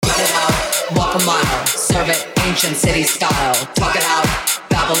walk a mile, serve it ancient city style. Talk it out,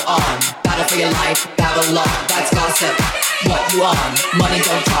 babble on, battle for your life, Babylon. That's gossip, what you on? Money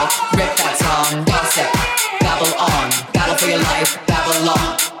don't talk, rip that song. Gossip, babble on, battle for your life,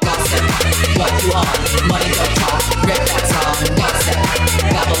 Babylon. Gossip, what you on? Money don't talk, rip that song. Gossip,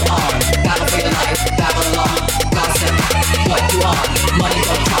 babble on, battle for your life, Babylon. Gossip, what you on? Money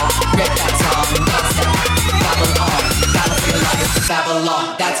don't talk, rip that song. Gossip, babble on, battle for your life,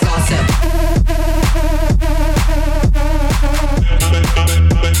 Babylon. That's gossip.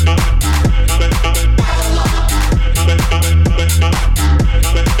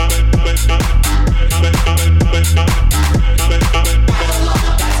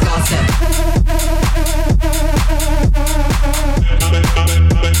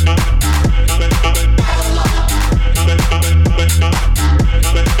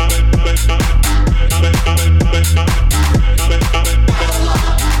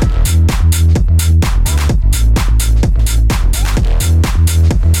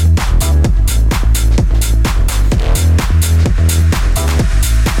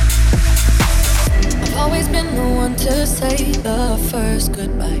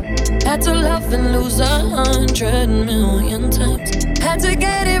 Had to love and lose 100,000,000 times. Had to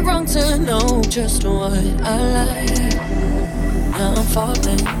get it wrong to know just what I like. Now I'm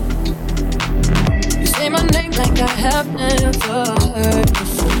falling. You say my name like I have never heard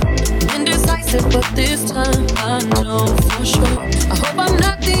before. Indecisive, but this time I know for sure. I hope I'm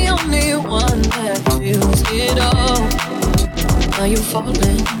not the only one that feels it all. Are you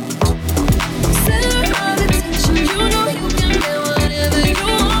falling? Center of attention, you know you can get whatever you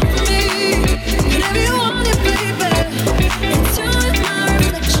want. Whatever you want it, baby. It's you and my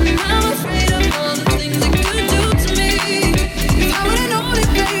reflection. I'm afraid of all the things it could do to me. If I would've known it,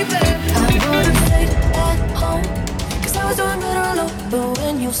 baby, I would've stayed at home. 'Cause I was doing better alone. But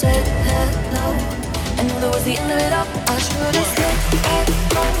when you said hello, I knew that was the end of it all. I should've stayed at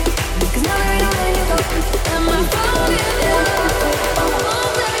home. 'Cause now there ain't no letting you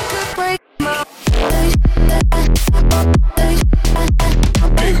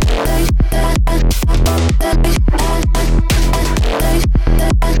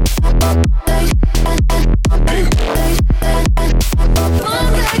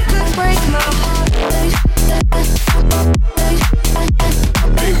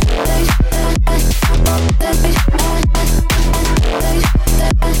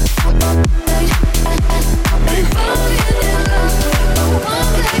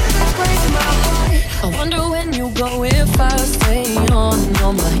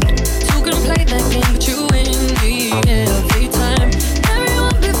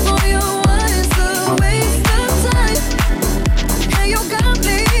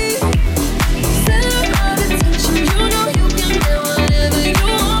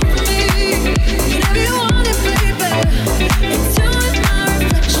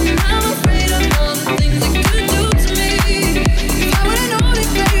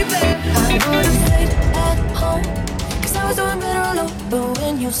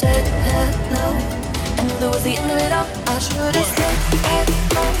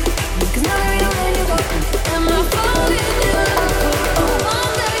Am I falling in love? Oh,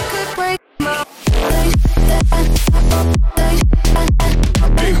 that could break my heart.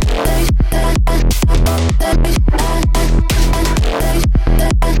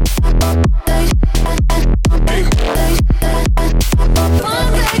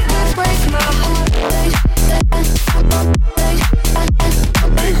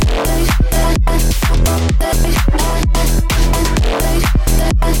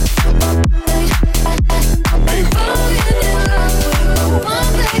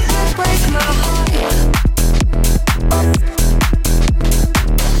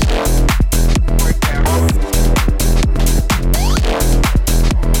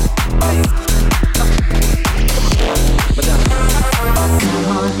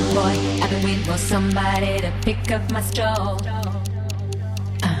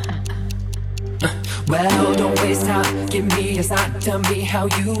 Well, don't waste time. Give me a sign. Tell me how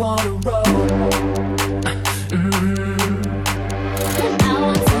you wanna roll. I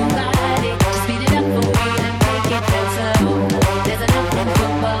want somebody to speed it up for me and make it better. There's enough room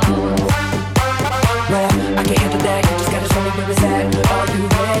for both. Well, I can't handle that. You just gotta show me where it's at. Are you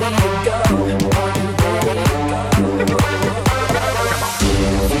ready to go? Are you ready to go?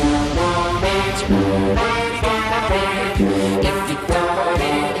 If you want it, baby, got it. If you got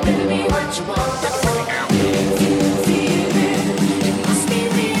it, give me what you want. If you feel it, it must be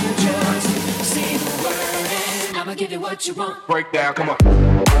real. Just say the word and I'ma give you what you want. Break down, come on.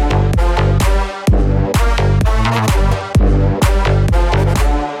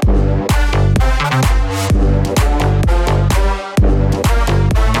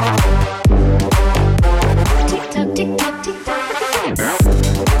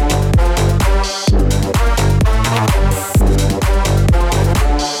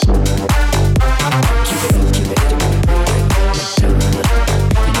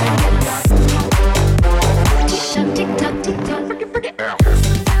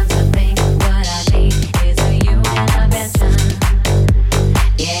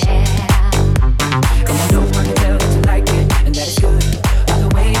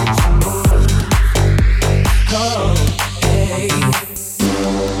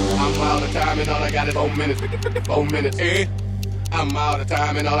 4 minutes, eh? I'm out of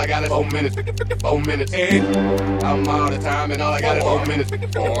time and all I got is 4 minutes. 4 minutes, eh? I'm out of time and all I got is 4 minutes.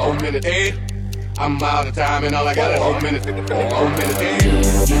 4 minutes, eh? I'm out of time and all I got is 4 minutes. 4 minutes, eh?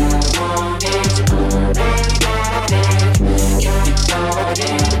 If you want it, if you want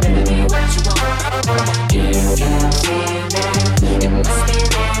it, better be what you want. If you feel it, it must be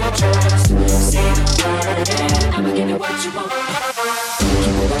real. Just say the word and I'ma give you what you want.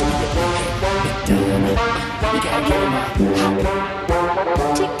 You gotta get him up.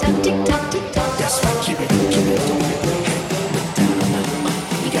 Tick tock, tick tock, tick tock. That's right, keep it doing it.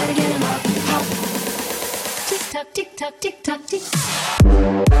 You gotta get him up. Tick tock, tick tock, tick tock, tick tock.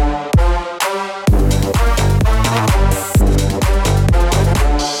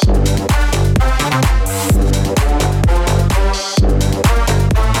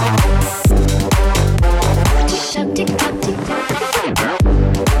 Tick tock, tick tock, tick tock.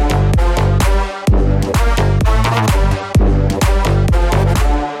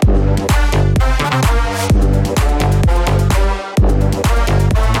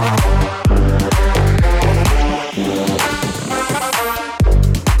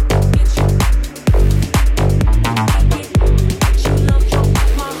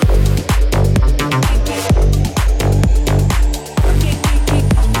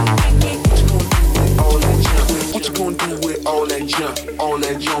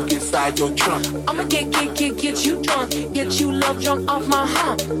 Your trunk. I'ma get you drunk, get you love drunk off my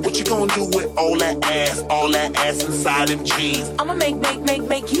hump. What you gonna do with all that ass inside them jeans? I'ma make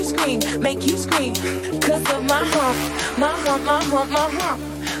you scream, cause of my hump, my hump, my hump, my hump,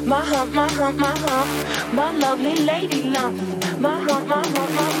 my hump, my hump, my hump, my lovely lady lump, my hump, my hump,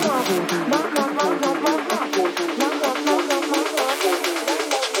 my hump, my hump, my hump, my hump, my hump, my hump, my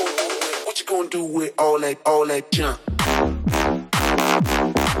hump. What you gonna do with all that junk?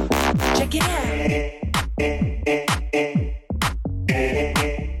 Check it out.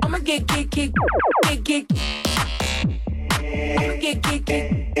 I'ma get. I'ma get.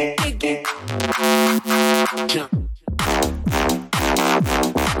 Jump.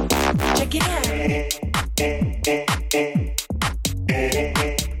 Check it out.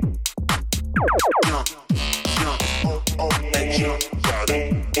 Jump. All that junk.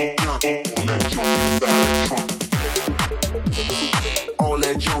 All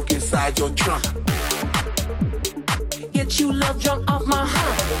that junk inside your trunk. Get you love drunk off my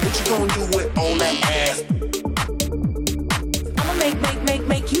hump. What you gonna do with all that ass? I'ma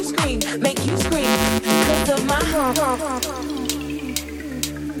make you scream, cause of my hump.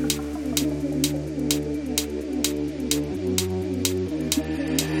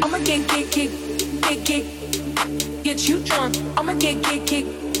 I'ma get you drunk. I'ma get.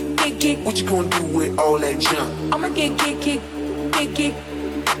 What you gonna do with all that junk? I'ma get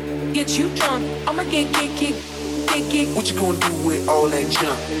you drunk. I'ma get. What you gonna do with all that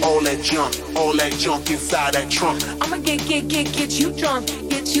junk? All that junk inside that trunk. I'ma get you drunk,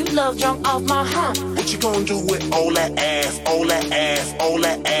 get you love drunk off my hump. What you gonna do with all that ass?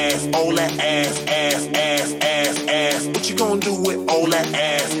 What you gonna do with all that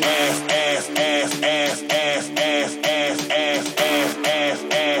ass?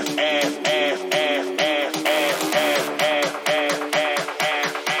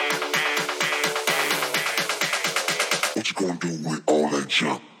 What you gonna do with all that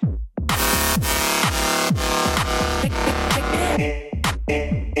junk?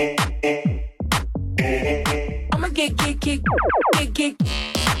 I'ma get. I'ma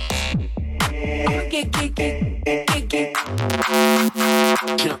get.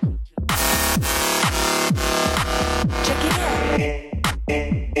 Jump. Check it out.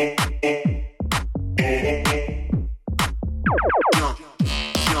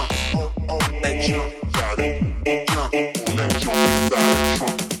 All that junk.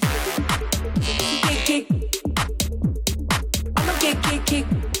 I'ma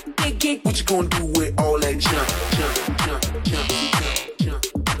get. What you gonna do with all that junk?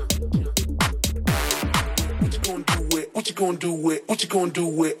 What you gonna do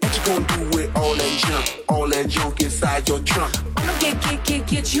with all that junk inside your trunk? I'ma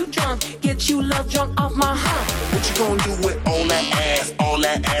get you drunk, get you love drunk off my hump. What you gonna do with all that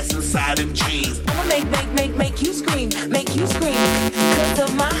ass inside them jeans? I'ma make you scream, cause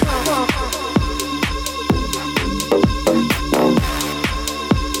of my hump.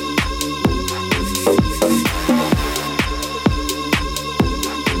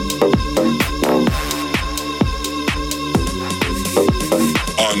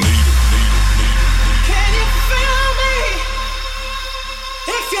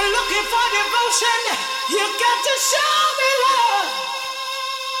 You got to show me love.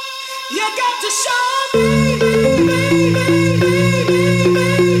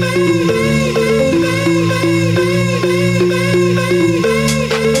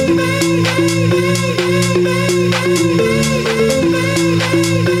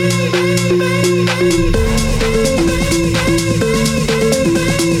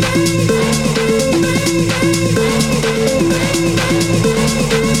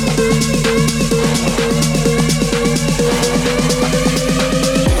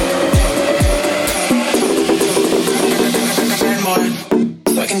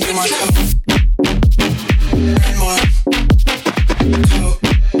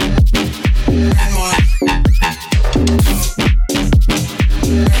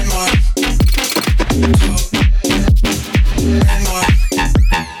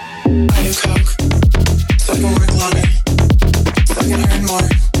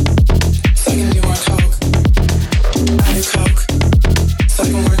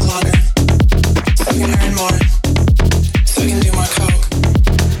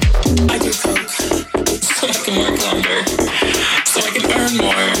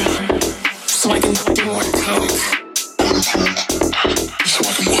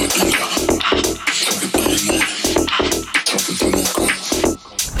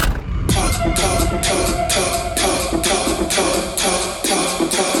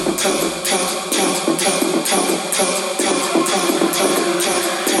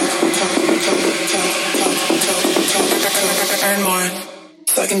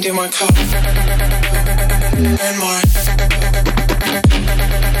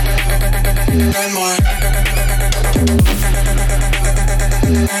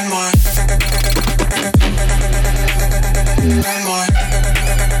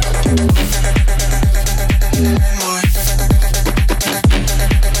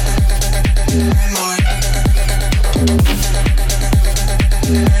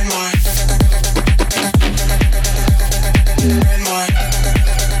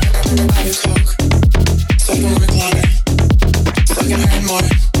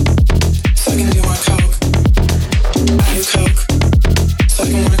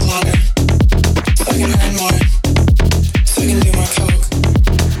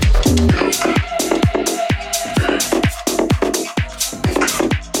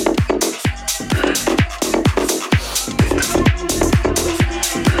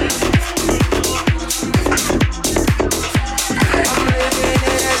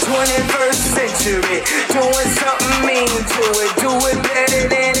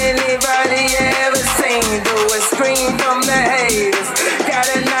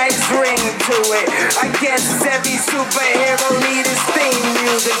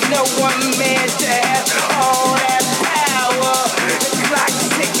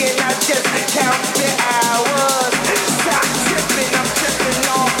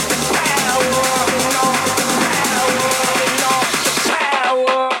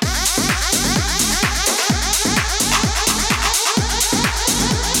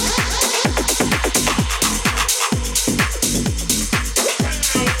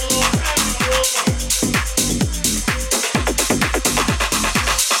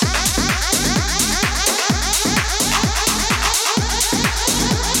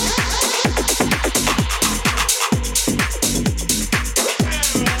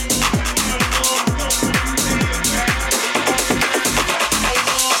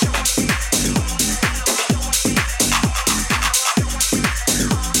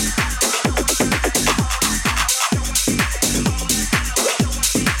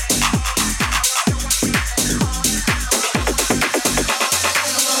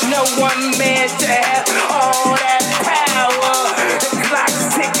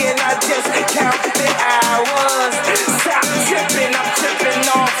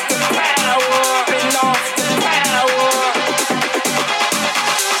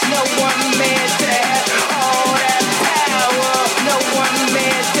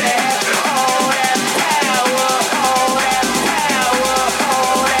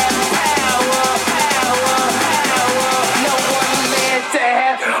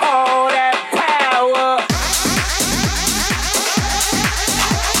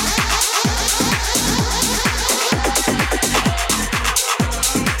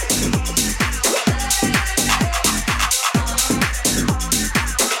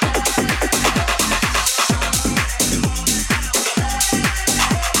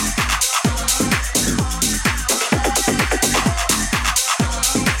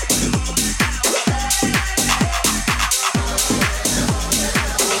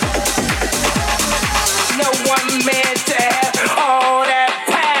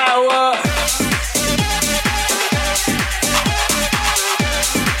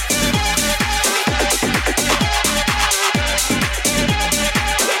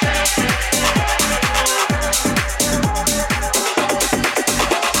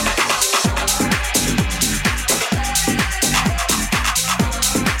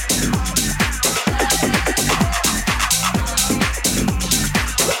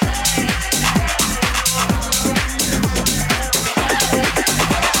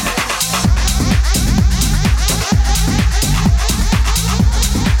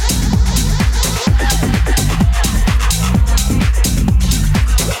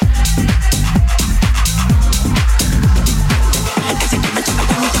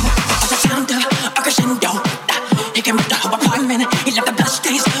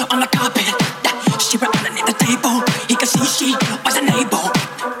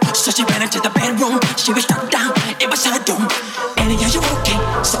 went into the bedroom. She was struck down, it was her doom. Annie, are you okay?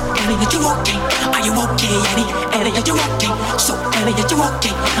 So Annie, are you okay? Are you okay, Annie? Annie, are you okay? So Annie, are you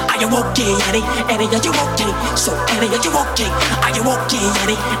okay? Are you okay, Annie? Annie, are you okay? So Annie, are you okay? Are you okay,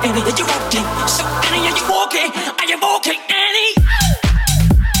 Annie? Annie, are you okay? So Annie, are you okay? Are you okay, Annie?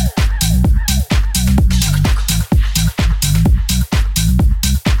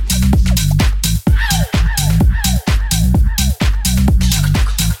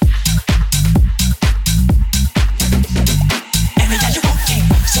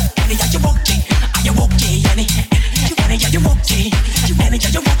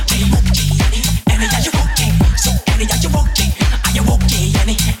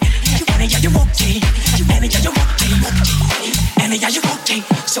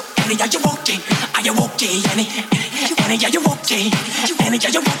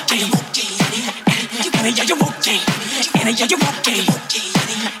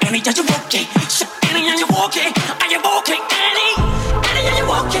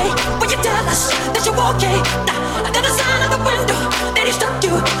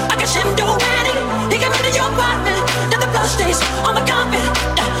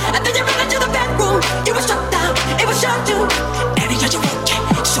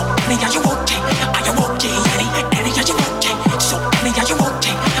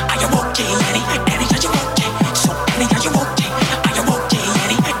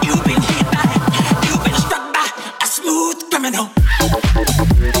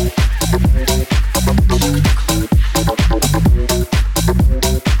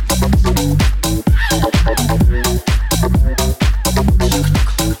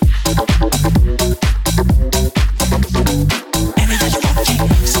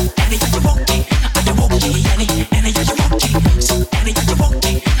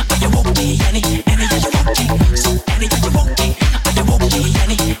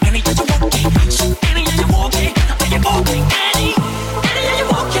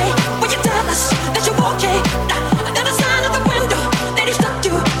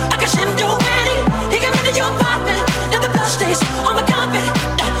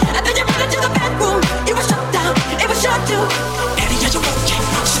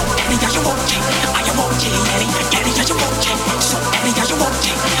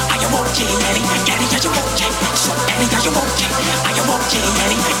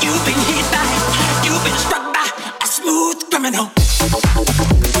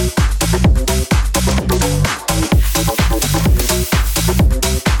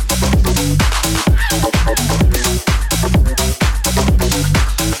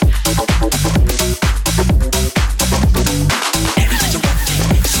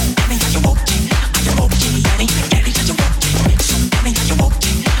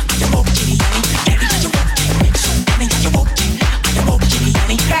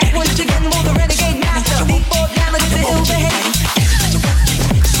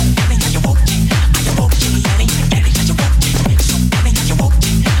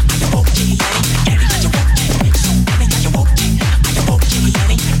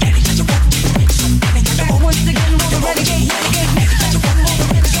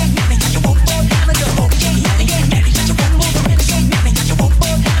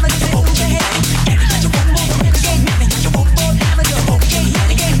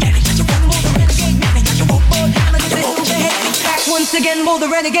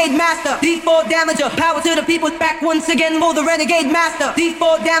 Power to the people, back once again, more the renegade master.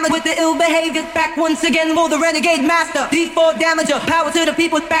 D4 damage with the ill behavior, back once again, more the renegade master. D4 damager, power to the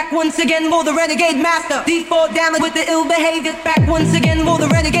people, back once again, more the renegade master. D4 damage with the ill behavior, back once again, more the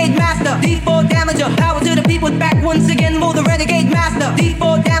renegade master. D4 damager, power to the people, back once again, more the renegade master.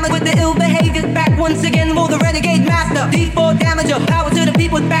 D4 damage with the ill behavior, back once again, more the renegade master. D4 damager, power to the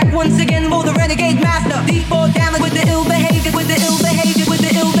people, back once again, more the renegade master. D4 damage with the ill behavior, with the ill behavior, with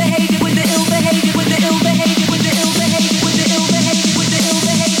the ill behavior, with the ill behavior, with the ill behavior, with the ill behavior, with the ill behavior, with the ill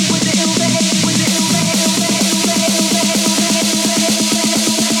behavior, with the ill behavior, with the ill behavior.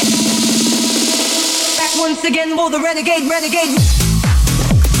 Back once again, more the renegade.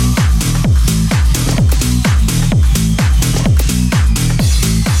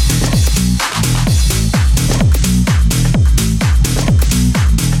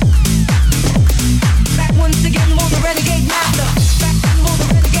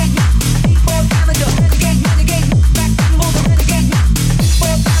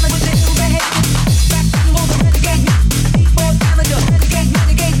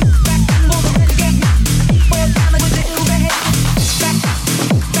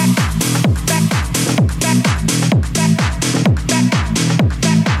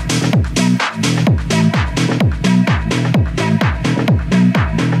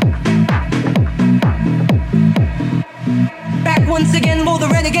 once again for the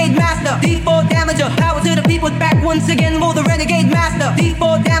renegade master. D4 damager, power to the people, back once again for the renegade master.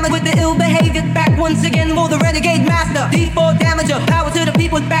 D4 damage with the ill behavior, back once again for the renegade master. D4 damager, power to the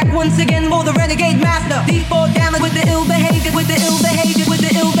people, back once again for the renegade master. D4 damage with the ill behavior, with the ill behavior, with the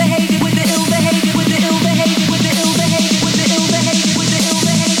ill behavior, with the ill behavior, with the ill behavior, with the ill behavior, with the ill behavior, with the ill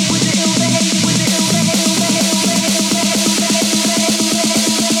behavior, with the ill behavior, with the ill behavior.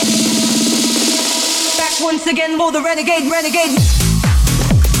 Back once again for the renegade.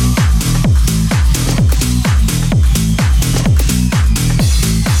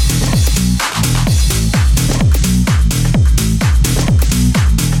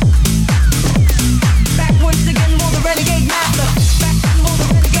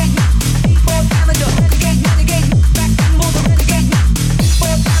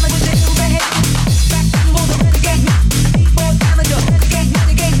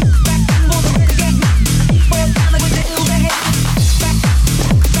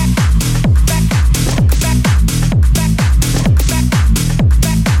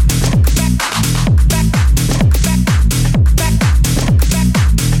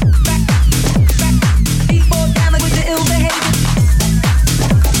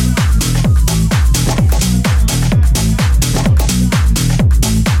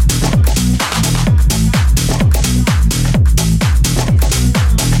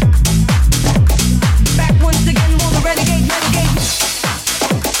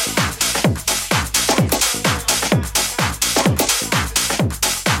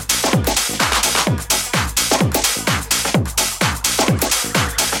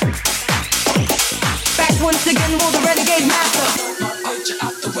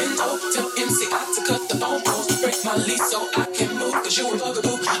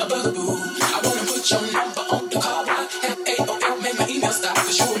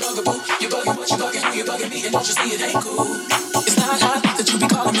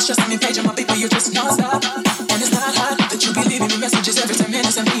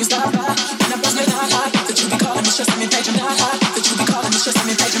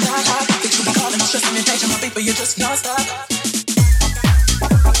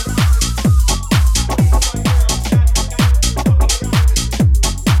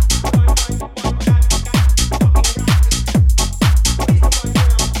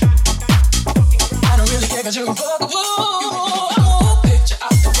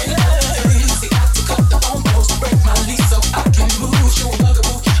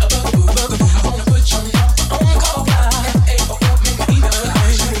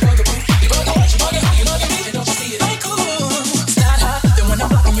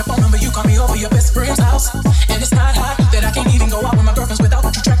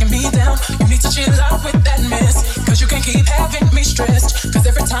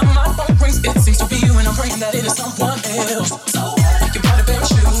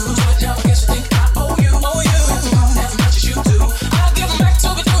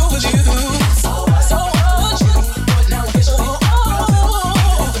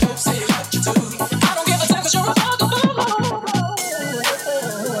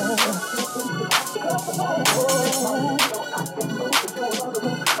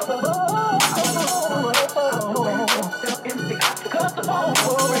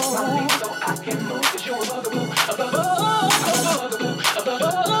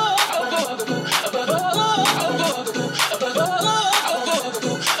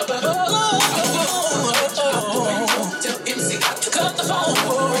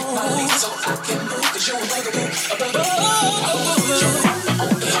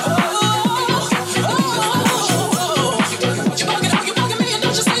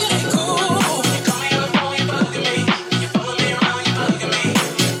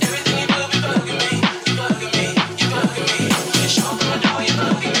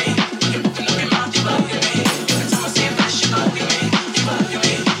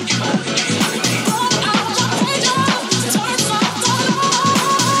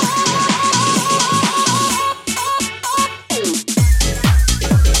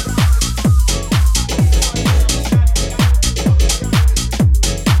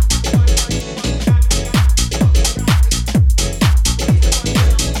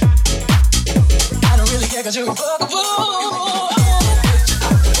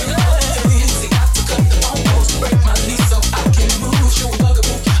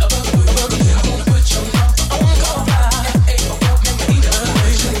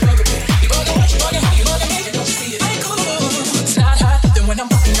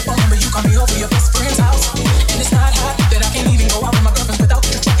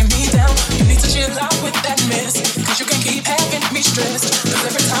 Cause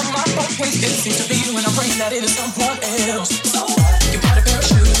every time my phone rings, it seems to be when I'm praying that it is someone else.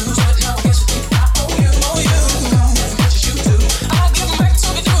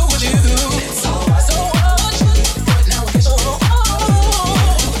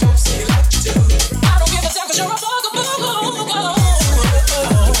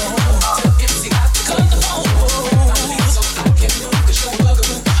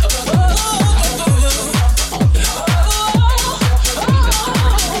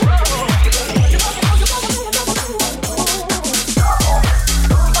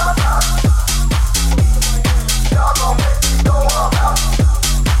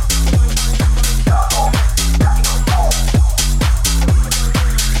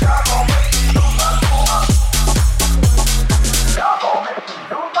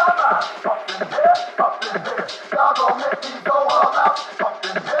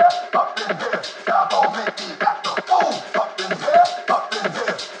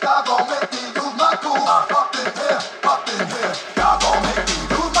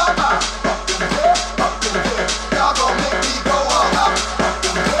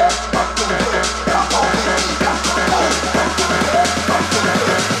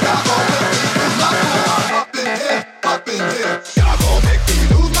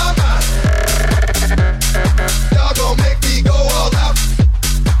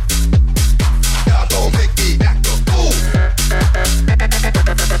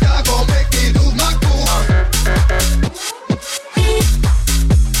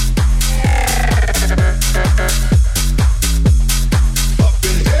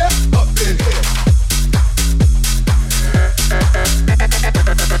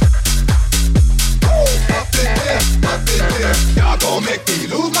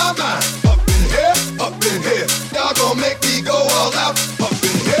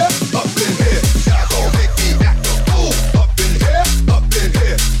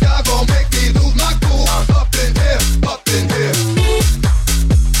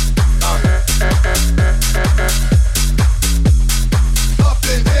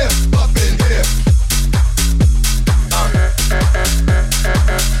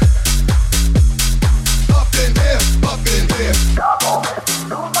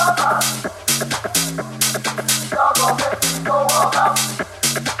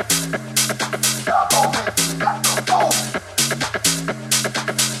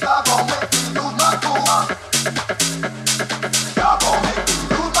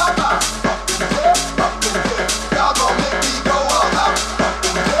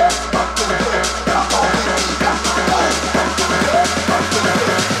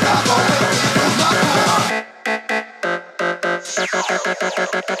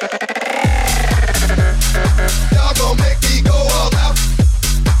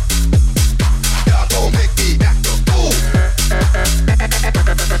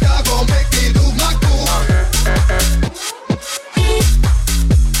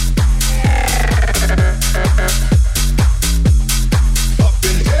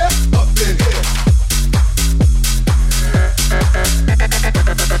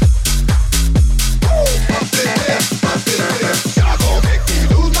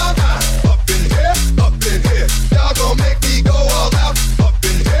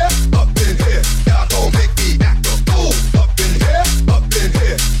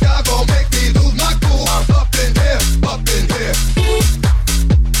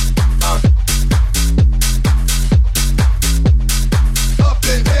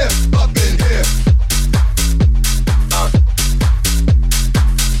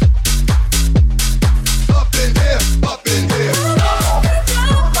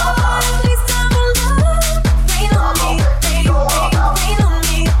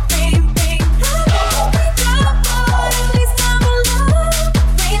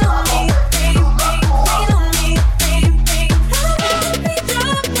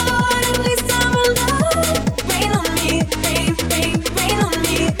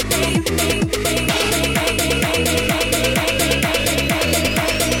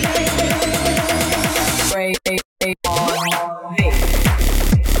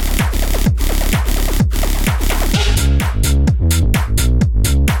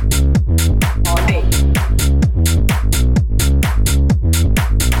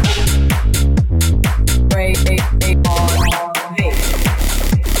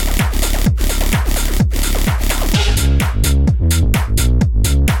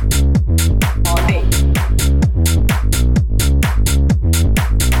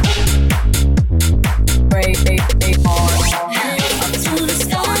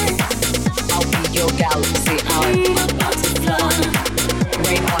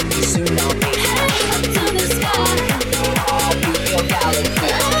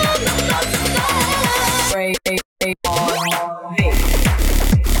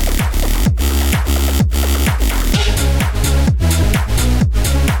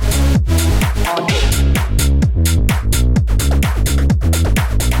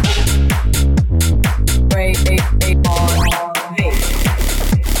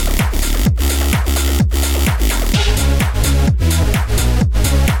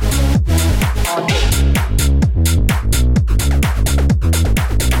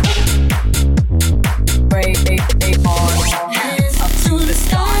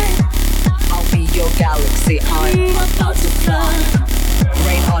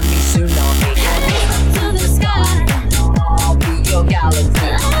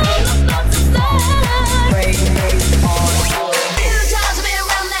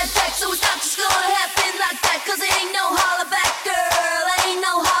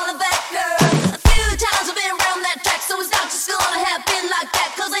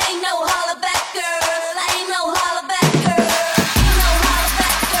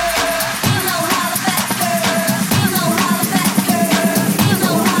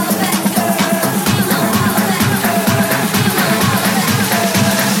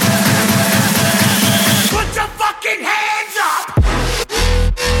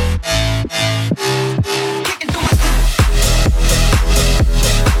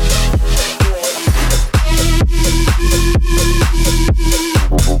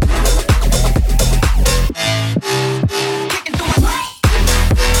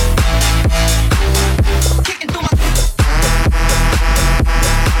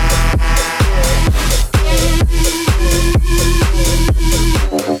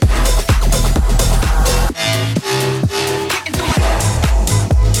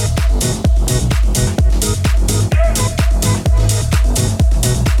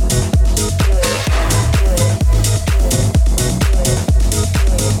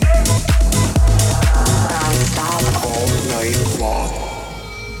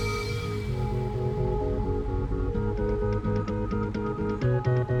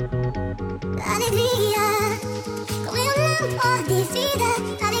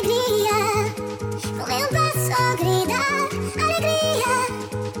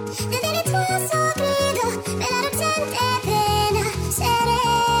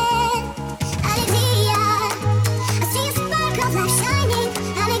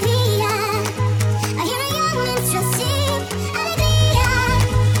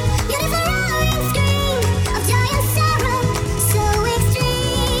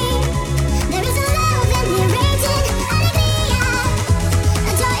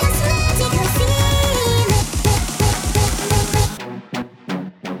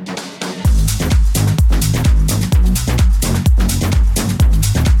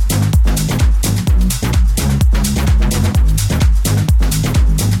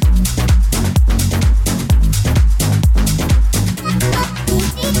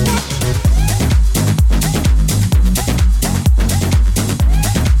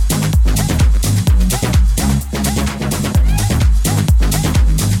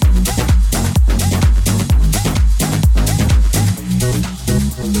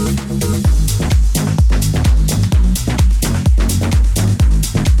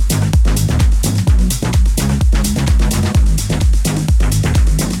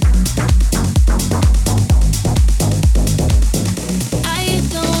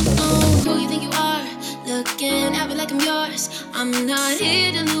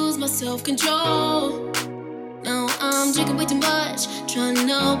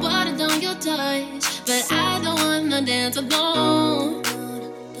 Tryna water down your touch, but I don't wanna dance alone.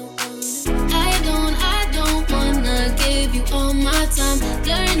 I don't wanna give you all my time.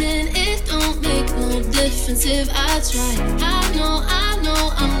 Learning it don't make no difference if I try. I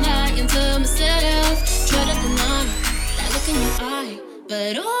know I'm lying to myself. Try to deny that look in your eye,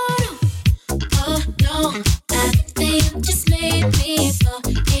 but oh no, I think you just made me fall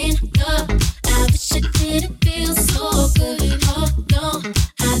in love. I wish I didn't feel so good. Oh no,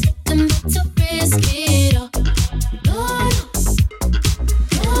 I think I'm about to risk it all. Oh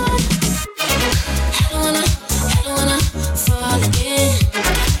no, I don't wanna fall again.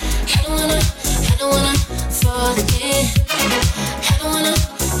 I don't wanna fall again. I don't wanna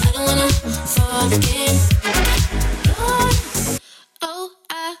fall again.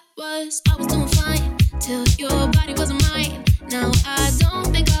 I was doing fine till your body wasn't mine. Now I don't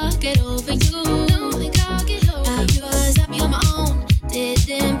think I'll get over you. I was happy on my own,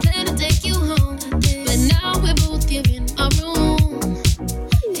 didn't plan to take you home, but now we're both here in my room.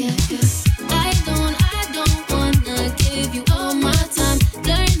 Yeah. I don't wanna give you all my time.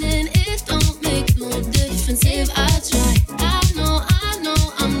 Learning it don't make no difference if I try. I know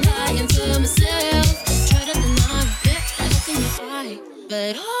I'm lying to myself. Try to deny it, I look in your eye,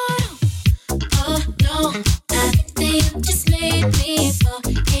 but oh no, I think you just made me fall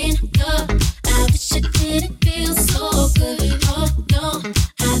in love. I wish I didn't feel so good. Oh no,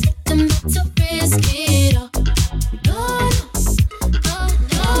 I think I'm about to risk it all. Oh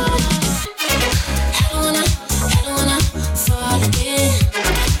no, I don't wanna fall again.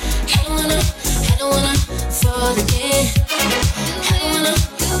 I don't wanna fall again. I don't wanna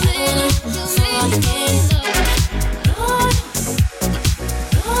fall again.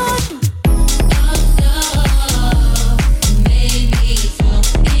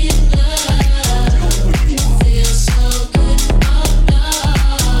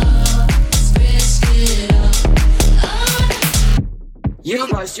 You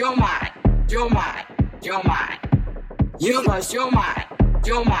lost your mind, your mind, your mind. You lost your mind,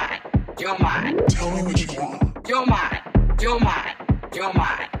 your mind, your mind. Tell me what you want. Your mind, your mind, your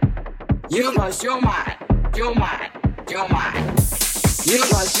mind. You lost your mind, your mind, your mind. You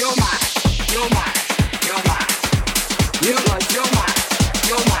lost your mind, your mind, your mind. You lost your mind,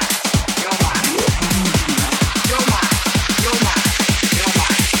 your mind, your mind. Your mind, your mind, your mind.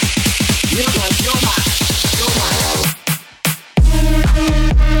 You lost your mind, your mind.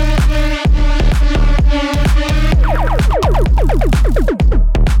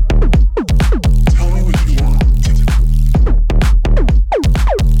 Tell me what you want.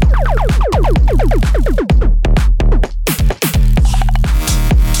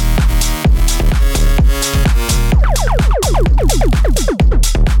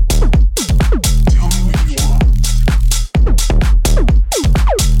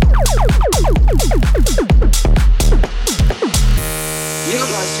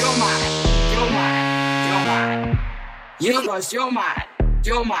 You lost your mind,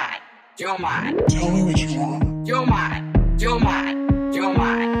 your mind, your mind. Tell me what you want. Your mind, your mind, your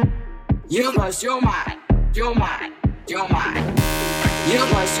mind. You lost your mind, your mind, your mind. You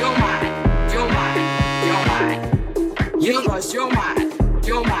lost your mind, your mind, your mind. You lost your mind,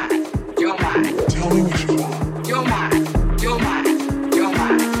 your mind, your mind. Tell me what you want. Your mind, your mind, your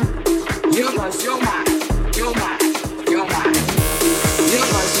mind. You lost your mind, your mind, your mind. You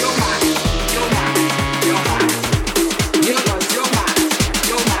lost your mind, your mind, your mind. You lost your mind,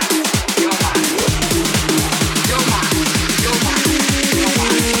 your mind, your mind. Your mind, your mind, your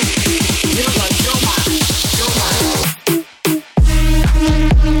mind. You lost your mind, your mind.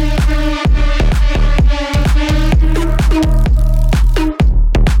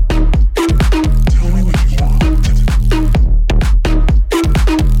 Tell me what you want.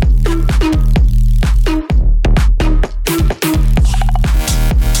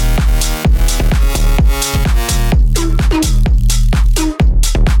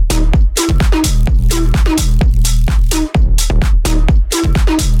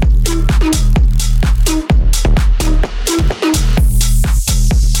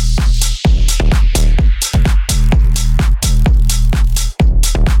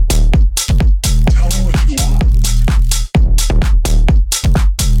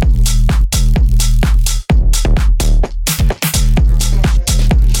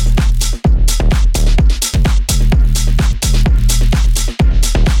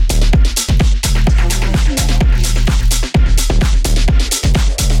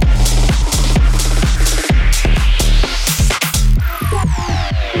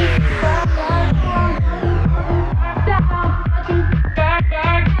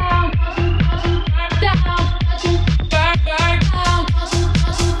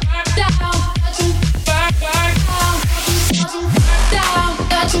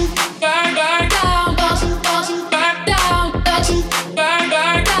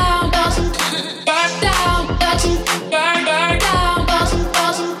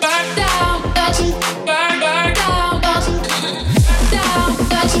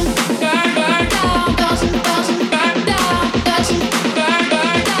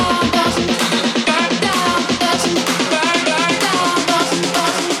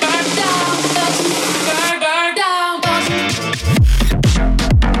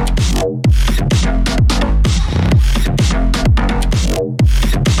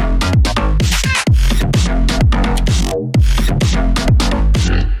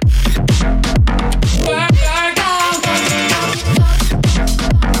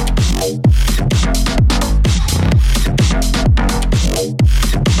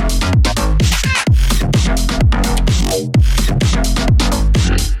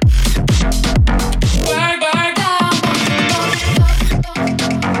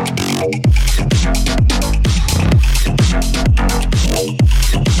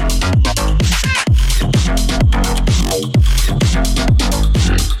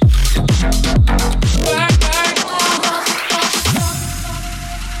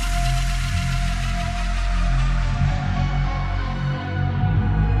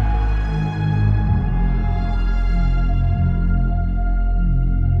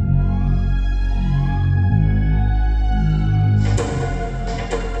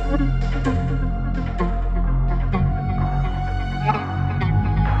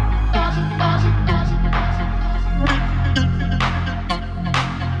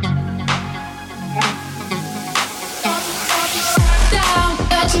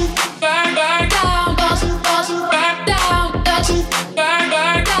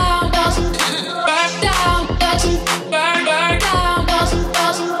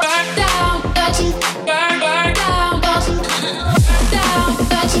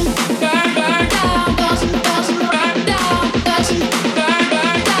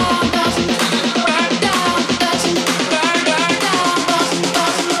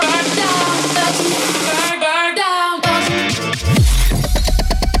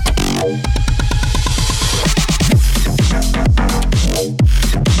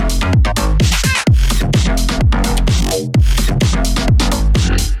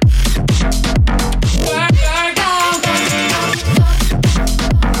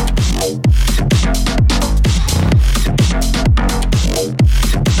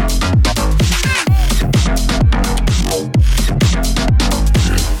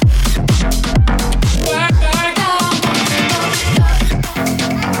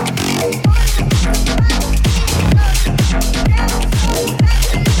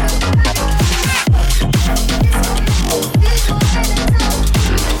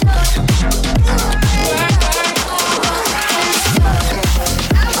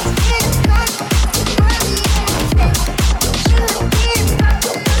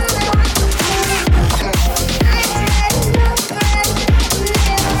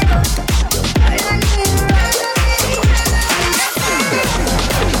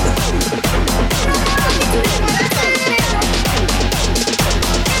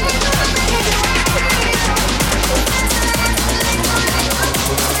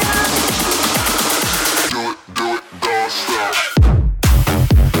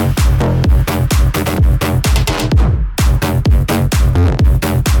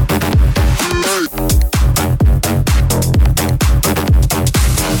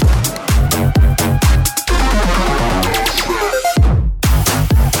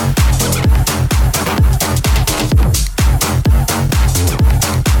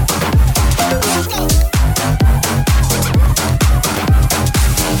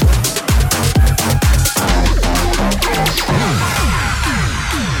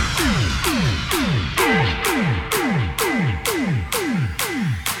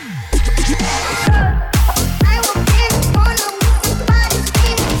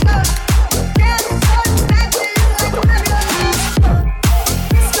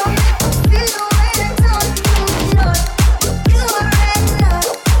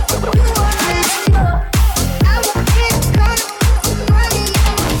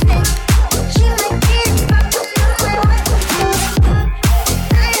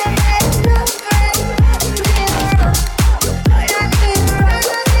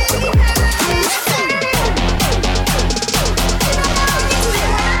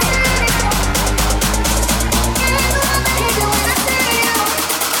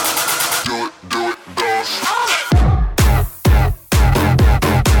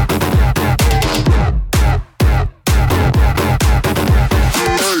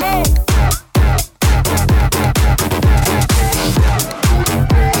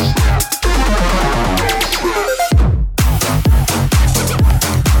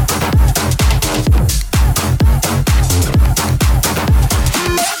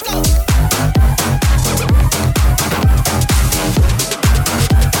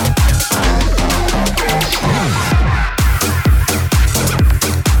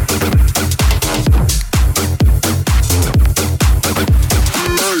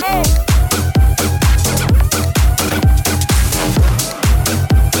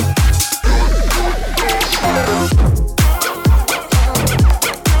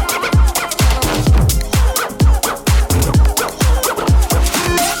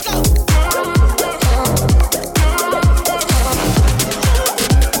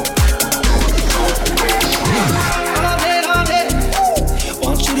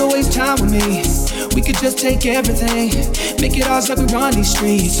 Take everything, make it ours like we run these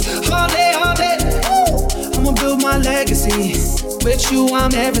streets. All day, I'ma build my legacy. With you,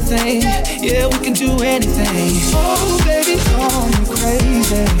 I'm everything. Yeah, we can do anything. Oh, baby, call me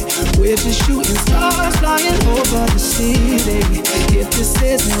crazy. We're just shooting stars flying over the city. If this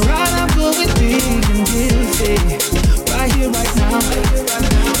isn't right, I'm going big and guilty. Right here, right now,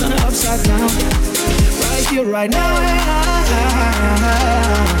 turn it upside down. Right here, right now,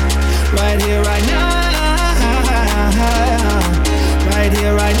 right here, right now. Right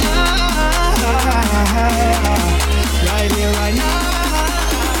here, right now. Right here, right now.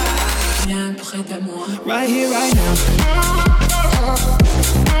 Viens près de moi. Right here, right now.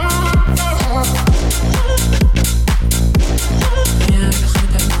 Viens près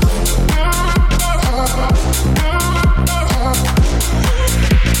de moi.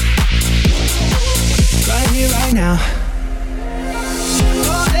 Right here, right now.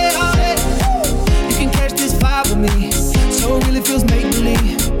 All day, you can catch this vibe with me. So it really feels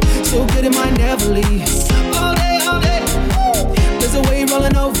make-believe. So good it might never leave. All day, there's a wave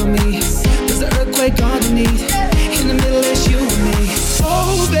rolling over me. There's an earthquake underneath. In the middle, it's you and me.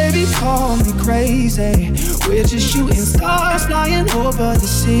 Oh, baby, call me crazy. We're just shooting stars flying over the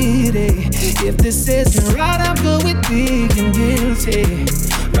city. If this isn't right, I'm good with big and guilty.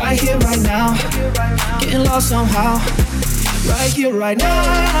 Right here, right now. Getting lost somehow. Right here, right now.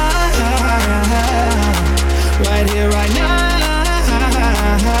 Right here, right now.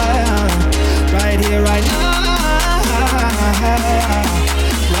 Right here, right now.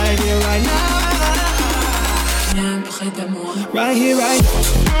 Right here, right now. Viens près de moi. Right here, right now.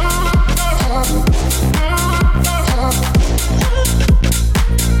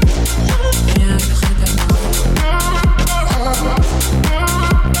 Viens près de moi.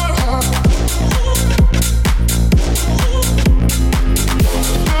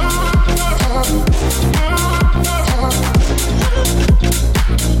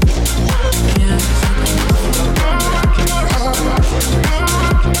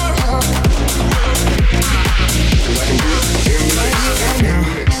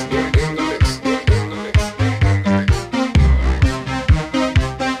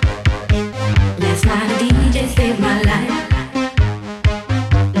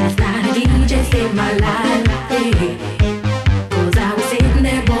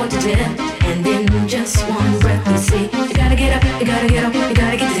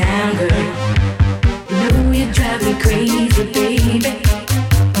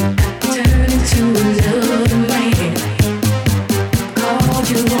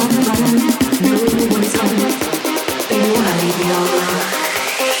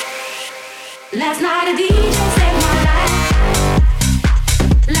 Last night a DJ saved my life.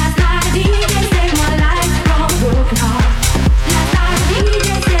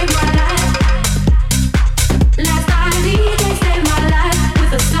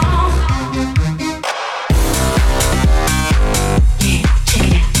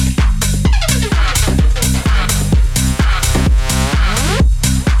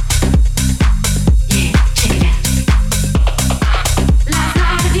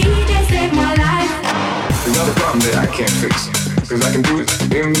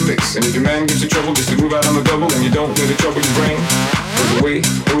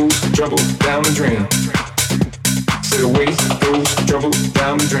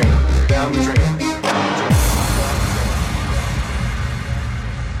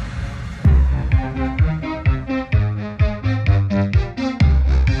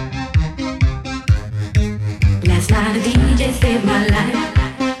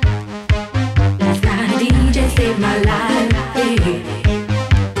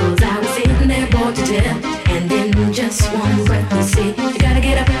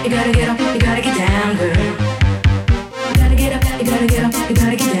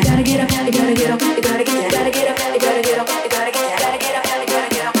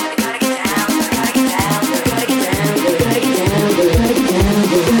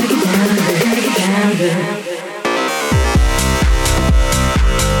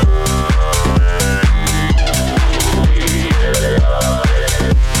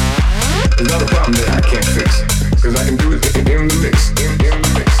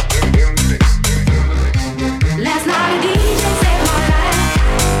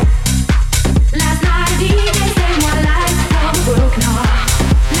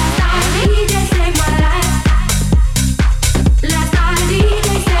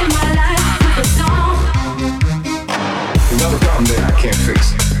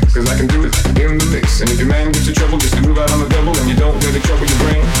 I can do it in the mix. And if your man gets in trouble, just to move out on the double, and you don't really trouble your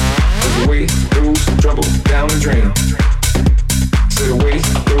brain. Cause away goes trouble down the drain. Said away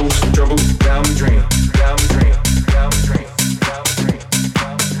goes trouble down the drain. Down the drain. Down the drain. Down the drain.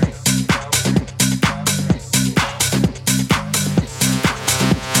 Down the drain.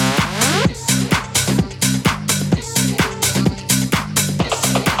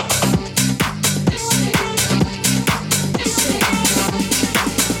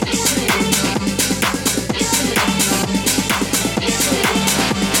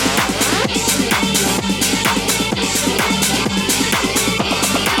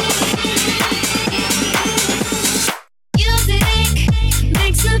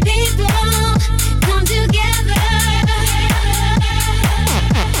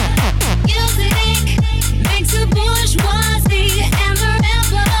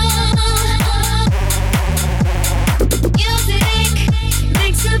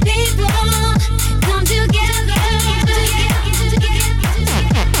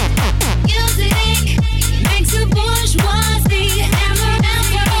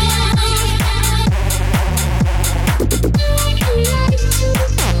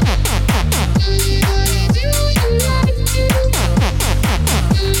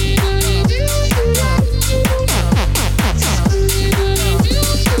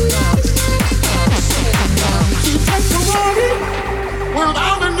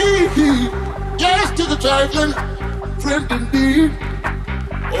 trifling friend indeed.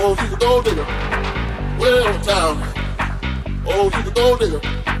 Oh, she's a gold digger, way on town. Oh, she's a gold digger,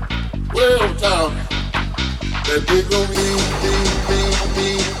 way on town. That big on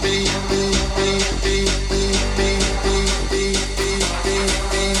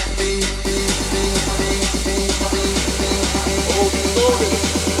Oh, she's a gold digger,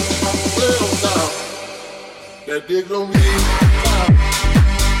 way on town. That big on town.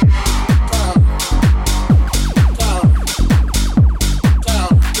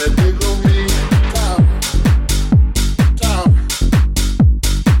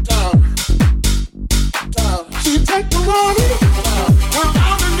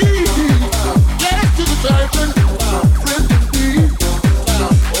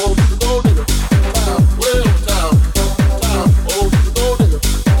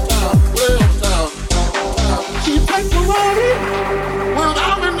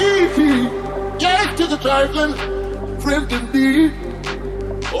 Trifling friend indeed.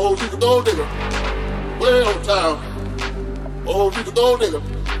 Oh, she's a gold digger, way on town. Oh, she's a gold digger,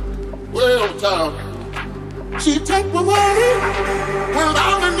 way on town. She take my money when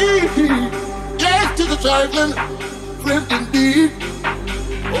I'm in need. Yes, she's a trifling friend indeed.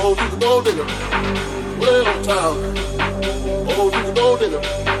 Oh, she's a gold digger, way on town. Oh, she's a gold digger,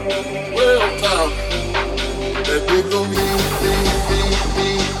 way on town. That big on me.